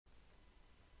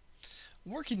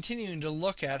we're continuing to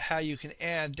look at how you can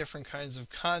add different kinds of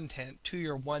content to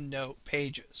your OneNote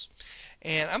pages.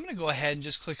 And I'm going to go ahead and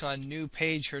just click on New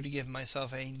Page here to give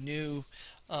myself a new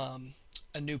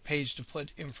page to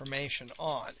put information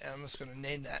on. And I'm just going to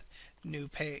name that New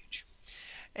Page.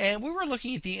 And we were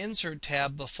looking at the Insert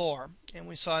tab before, and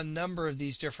we saw a number of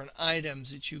these different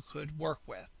items that you could work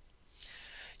with.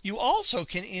 You also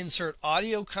can insert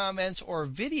audio comments or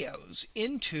videos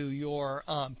into your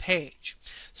page.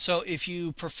 So if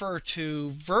you prefer to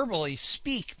verbally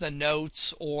speak the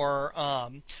notes or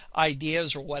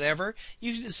ideas or whatever,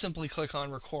 you can just simply click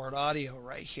on Record Audio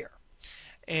right here.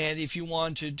 And if you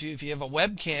wanted to, if you have a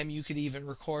webcam, you could even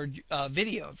record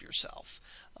video of yourself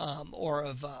or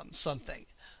of something.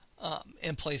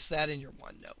 And place that in your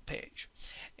OneNote page.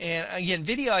 And again,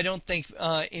 video I don't think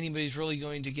anybody's really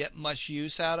going to get much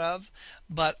use out of,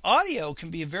 but audio can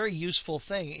be a very useful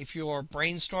thing if you're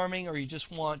brainstorming or you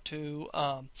just want to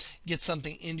get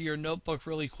something into your notebook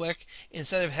really quick.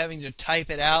 Instead of having to type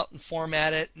it out and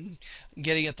format it and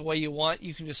getting it the way you want,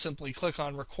 you can just simply click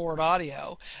on Record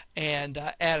Audio and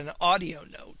add an audio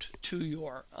note to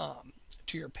your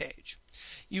page.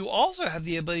 You also have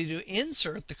the ability to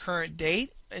insert the current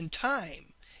date and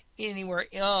time anywhere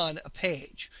on a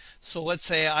page. So let's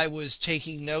say I was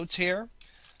taking notes here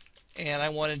and I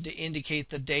wanted to indicate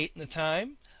the date and the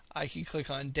time. I could click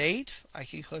on date, I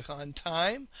could click on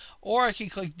time, or I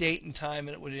could click date and time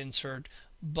and it would insert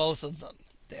both of them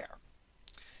there.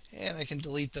 And I can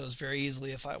delete those very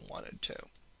easily if I wanted to.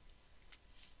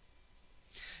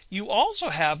 You also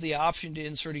have the option to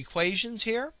insert equations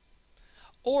here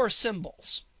or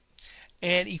symbols.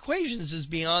 And equations is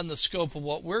beyond the scope of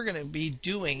what we're going to be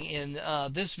doing in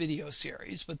this video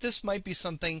series, but this might be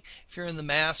something, if you're in the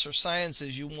maths or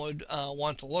sciences, you would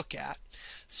want to look at.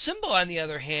 Symbol, on the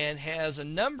other hand, has a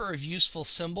number of useful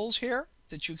symbols here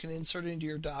that you can insert into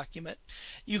your document.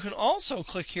 You can also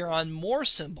click here on More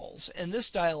Symbols, and this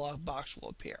dialog box will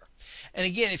appear. And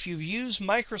again, if you've used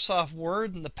Microsoft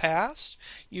Word in the past,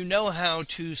 you know how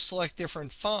to select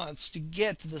different fonts to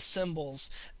get to the symbols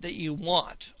that you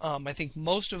want. I think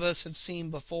most of us have seen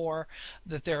before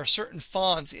that there are certain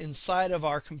fonts inside of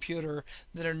our computer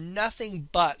that are nothing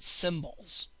but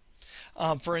symbols.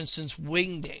 For instance,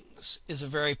 Wingdings is a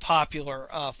very popular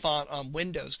font on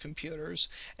Windows computers.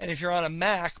 And if you're on a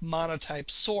Mac, Monotype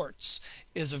Sorts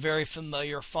is a very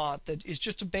familiar font that is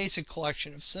just a basic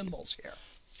collection of symbols here.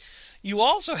 You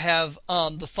also have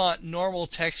the font Normal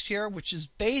Text here, which is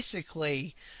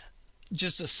basically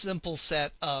just a simple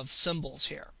set of symbols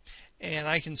here. And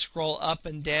I can scroll up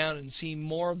and down and see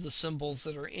more of the symbols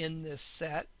that are in this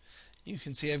set. You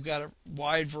can see I've got a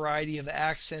wide variety of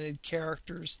accented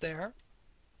characters there.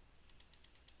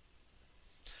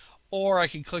 Or I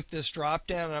can click this drop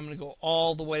down and I'm going to go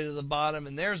all the way to the bottom,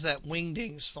 and there's that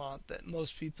Wingdings font that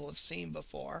most people have seen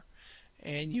before.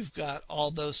 And you've got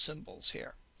all those symbols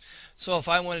here. So if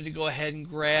I wanted to go ahead and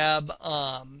grab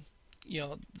the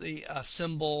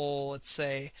symbol, let's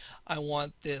say I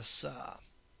want this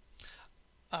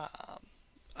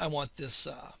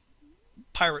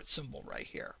pirate symbol right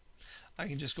here. I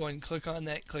can just go ahead and click on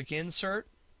that, click Insert,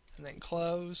 and then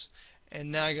Close,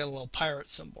 and now I got a little pirate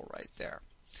symbol right there.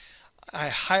 I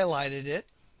highlighted it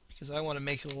because I want to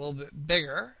make it a little bit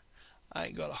bigger. I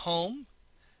can go to Home,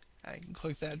 I can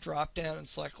click that drop down and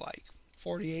select like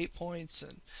 48 points,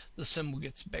 and the symbol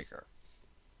gets bigger.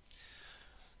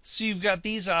 So you've got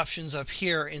these options up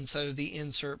here inside of the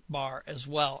insert bar as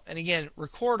well. And again,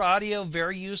 Record Audio,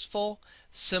 very useful.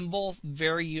 Symbol,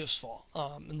 very useful.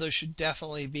 And those should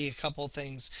definitely be a couple of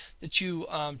things that you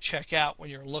check out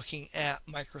when you're looking at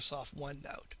Microsoft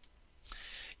OneNote.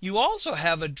 You also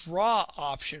have a draw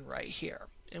option right here.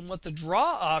 And what the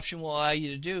draw option will allow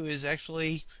you to do is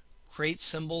actually create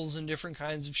symbols in different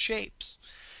kinds of shapes.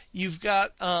 You've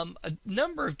got a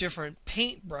number of different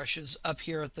paint brushes up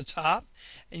here at the top,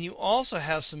 and you also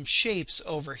have some shapes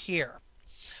over here.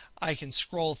 I can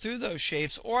scroll through those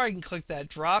shapes, or I can click that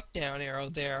drop down arrow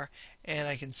there and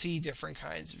I can see different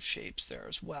kinds of shapes there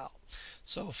as well.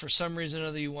 So if for some reason or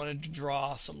other you wanted to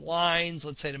draw some lines,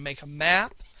 let's say to make a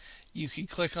map, you could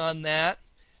click on that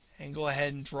and go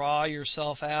ahead and draw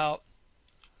yourself out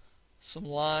some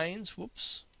lines.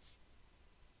 Whoops.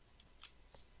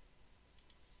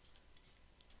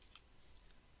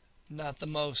 Not the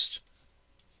most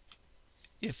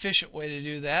efficient way to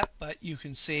do that, but you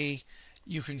can see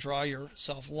you can draw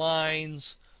yourself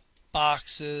lines,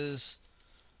 boxes,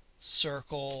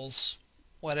 circles,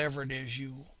 whatever it is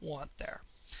you want there.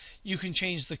 You can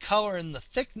change the color and the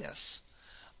thickness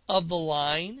of the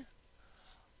line,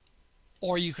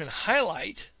 or you can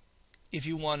highlight if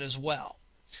you want as well.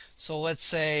 So let's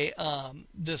say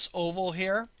this oval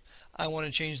here, I want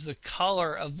to change the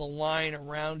color of the line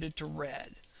around it to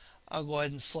red. I'll go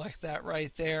ahead and select that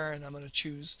right there, and I'm going to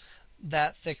choose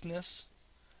that thickness,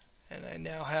 and I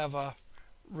now have a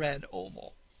red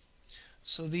oval.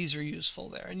 So these are useful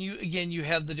there. And you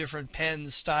have the different pen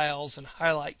styles and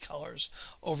highlight colors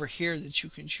over here that you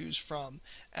can choose from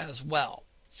as well.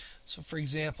 So for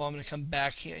example, I'm going to come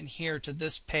back in here to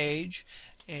this page,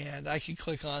 and I can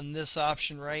click on this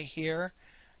option right here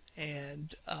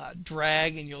and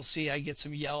drag, and you'll see I get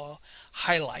some yellow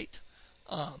highlight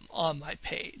on my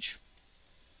page.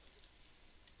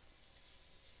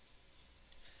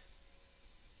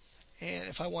 And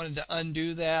if I wanted to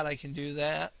undo that, I can do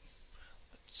that.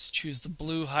 Let's choose the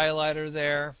blue highlighter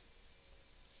there.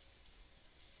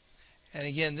 And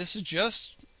again, this is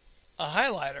just a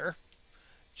highlighter,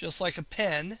 just like a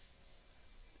pen,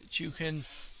 that you can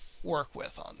work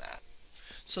with on that.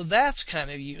 So that's kind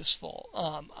of useful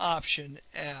option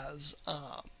as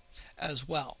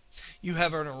well. You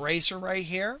have an eraser right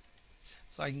here.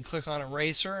 So I can click on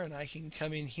eraser, and I can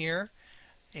come in here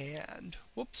and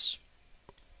whoops.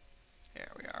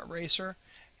 There we are, eraser.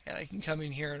 And I can come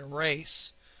in here and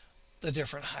erase the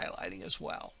different highlighting as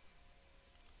well.